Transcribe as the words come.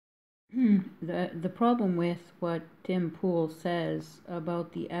The problem with what Tim Pool says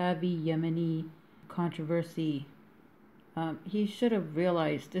about the Avi Yemeni controversy, he should have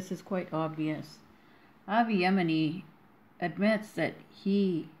realized this is quite obvious. Avi Yemeni admits that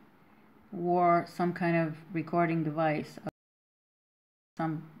he wore some kind of recording device,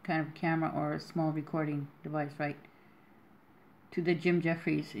 some kind of camera or a small recording device, right, to the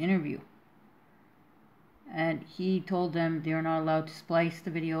Jefferies interview. And he told them they're not allowed to splice the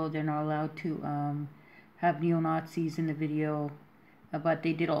video, they're not allowed to have neo-Nazis in the video, but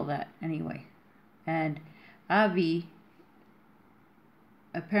they did all that anyway. And Avi,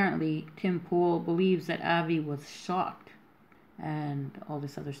 apparently Tim Pool believes that Avi was shocked and all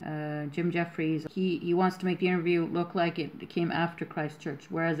this other stuff. Jefferies, he wants to make the interview look like it came after Christchurch,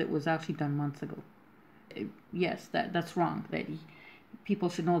 whereas it was actually done months ago. Yes, that's wrong. People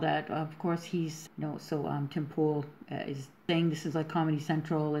should know that. Of course, he's Tim Pool is saying this is like Comedy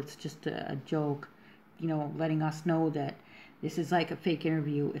Central. It's just a joke, letting us know that this is like a fake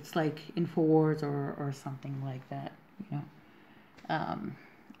interview. It's like InfoWars or something like that.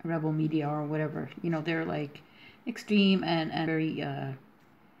 Rebel Media or whatever. They're like extreme and very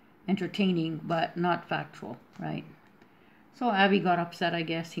entertaining, but not factual, right? So Avi got upset. I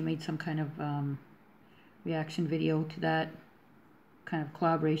guess he made some kind of reaction video to that kind of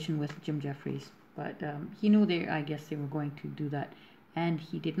collaboration with Jefferies, but he knew I guess they were going to do that, and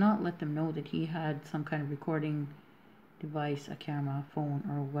he did not let them know that he had some kind of recording device, a camera, phone,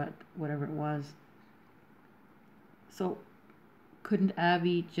 or whatever it was. So couldn't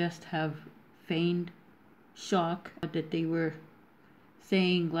Avi just have feigned shock that they were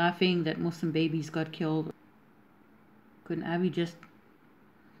laughing that Muslim babies got killed? Couldn't Avi just,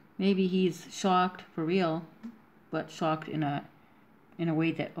 maybe he's shocked for real, but shocked in a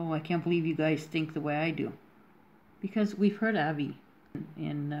way that, oh, I can't believe you guys think the way I do. Because we've heard Avi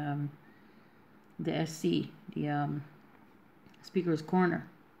in the SC, the Speaker's Corner.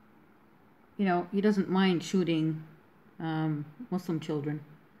 He doesn't mind shooting Muslim children.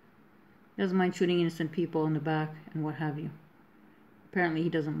 He doesn't mind shooting innocent people in the back and what have you. Apparently he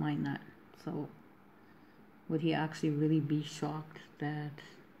doesn't mind that. So would he actually really be shocked that,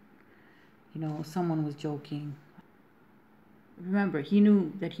 someone was joking? Remember, he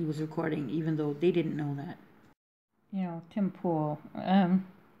knew that he was recording, even though they didn't know that. Tim Pool, Avi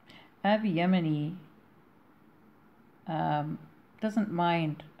Yemeni doesn't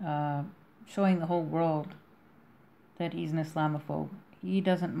mind showing the whole world that he's an Islamophobe. He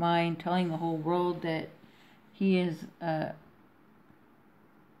doesn't mind telling the whole world that he is an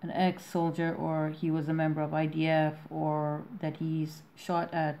ex-soldier, or he was a member of IDF, or that he's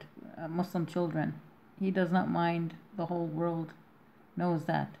shot at Muslim children. He does not mind. The whole world knows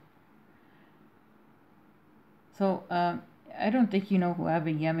that. So I don't think you know who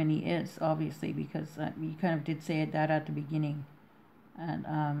Avi Yemeni is, obviously, because you kind of did say that at the beginning. And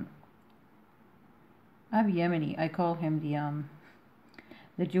Avi Yemeni, I call him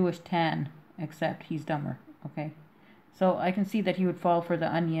the Jewish Tan, except he's dumber. Okay, so I can see that he would fall for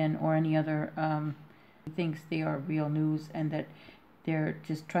The Onion or any other. He thinks they are real news and that they're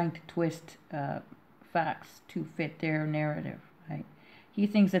just trying to twist facts to fit their narrative, right? He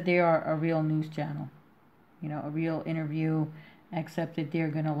thinks that they are a real news channel, a real interview, except that they're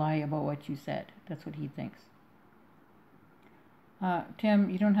going to lie about what you said. That's what he thinks. Tim,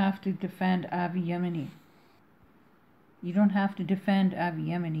 you don't have to defend Avi Yemeni. You don't have to defend Avi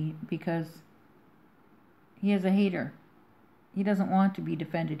Yemeni because he is a hater. He doesn't want to be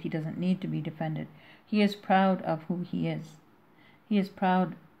defended. He doesn't need to be defended. He is proud of who he is. He is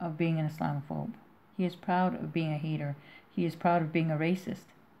proud of being an Islamophobe. He is proud of being a hater. He is proud of being a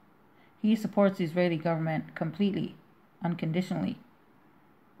racist. He supports the Israeli government completely, unconditionally,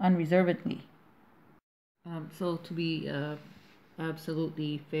 unreservedly. So to be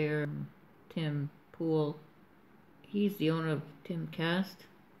absolutely fair, Tim Pool, he's the owner of Timcast,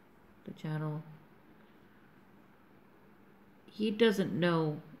 the channel. He doesn't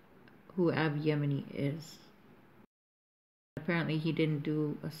know who Avi Yemeni is. Apparently he didn't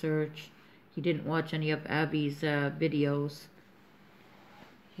do a search. He didn't watch any of Avi's videos.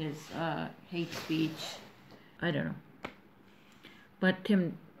 His hate speech. I don't know. But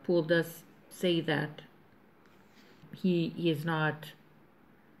Tim Pool does say that he is not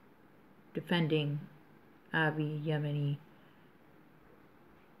defending Avi Yemeni.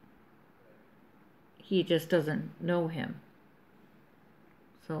 He just doesn't know him.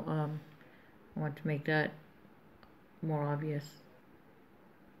 So I want to make that more obvious.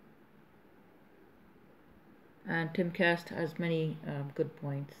 And Timcast has many good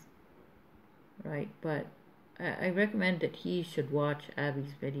points, right? But I recommend that he should watch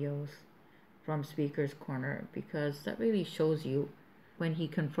Avi's videos. from Speaker's Corner, because that really shows you when he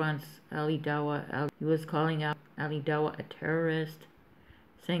confronts Ali Dawah. He was calling out Ali Dawah a terrorist,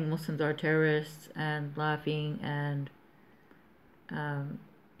 saying Muslims are terrorists and laughing, and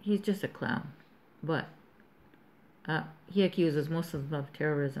he's just a clown. But he accuses Muslims of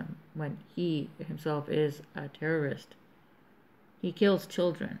terrorism when he himself is a terrorist. He kills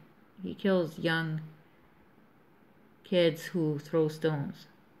children. He kills young kids who throw stones.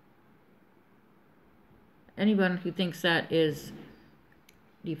 Anyone who thinks that is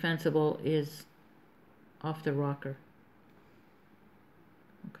defensible is off the rocker.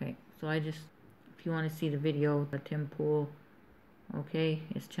 Okay, so if you want to see the video, Tim Pool, okay,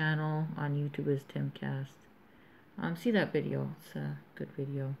 his channel on YouTube is Timcast. See that video. It's a good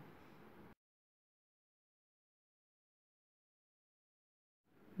video.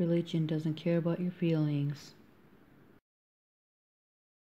 Religion doesn't care about your feelings.